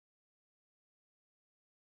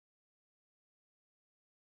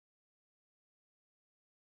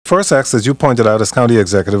first act, as you pointed out, as county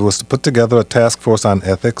executive, was to put together a task force on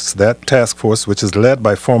ethics. That task force, which is led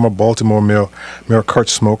by former Baltimore Mayor Kurt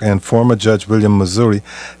Schmoke and former Judge William Missouri,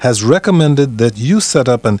 has recommended that you set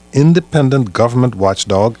up an independent government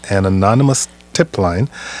watchdog and anonymous tip line,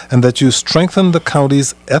 and that you strengthen the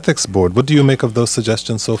county's ethics board. What do you make of those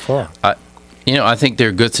suggestions so far? I think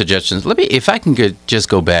they're good suggestions. If I can just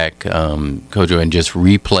go back, Kojo, and just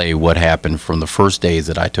replay what happened from the first days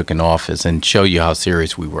that I took in office and show you how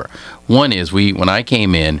serious we were. One is when I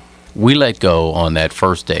came in, we let go on that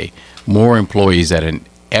first day more employees than had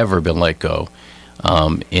ever been let go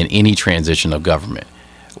in any transition of government.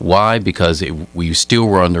 Why? Because we still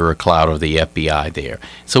were under a cloud of the FBI there.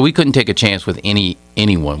 So we couldn't take a chance with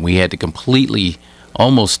anyone. We had to completely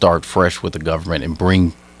almost start fresh with the government and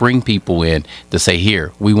bring people in to say,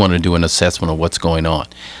 here, we want to do an assessment of what's going on.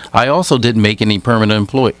 I also didn't make any permanent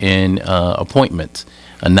appointments,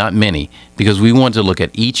 not many, because we wanted to look at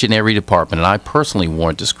each and every department, and I personally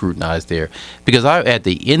wanted to scrutinize there. Because at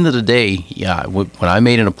the end of the day, when I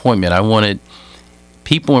made an appointment, I wanted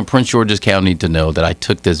people in Prince George's County to know that I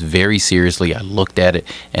took this very seriously. I looked at it,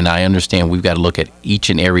 and I understand we've got to look at each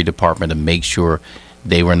and every department to make sure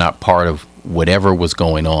they were not part of whatever was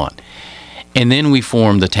going on. And then we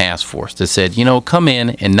formed the task force that said, come in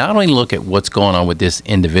and not only look at what's going on with this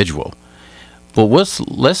individual, but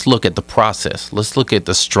let's look at the process. Let's look at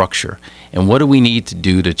the structure. And what do we need to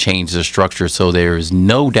do to change the structure so there is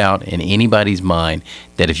no doubt in anybody's mind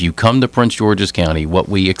that if you come to Prince George's County, what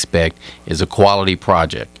we expect is a quality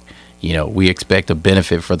project. We expect a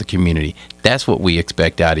benefit for the community. That's what we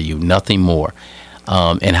expect out of you, nothing more.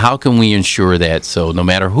 And how can we ensure that so no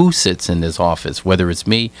matter who sits in this office, whether it's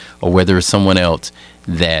me or whether it's someone else,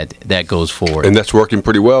 that goes forward. And that's working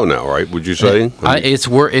pretty well now, right? Would you say? It's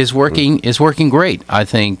working great. I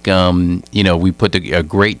think we put a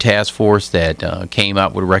great task force that came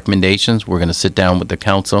out with recommendations. We're going to sit down with the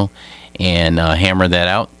council and hammer that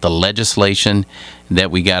out. The legislation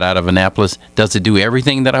that we got out of Annapolis, does it do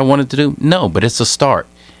everything that I wanted to do? No, but it's a start.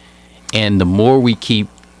 And the more we keep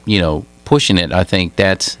pushing it, I think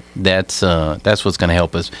that's what's going to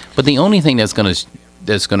help us. But the only thing that's going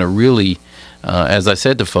to really, as I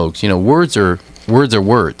said to folks, words are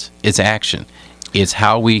words. It's action. It's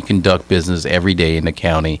how we conduct business every day in the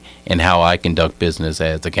county and how I conduct business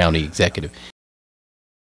as the county executive.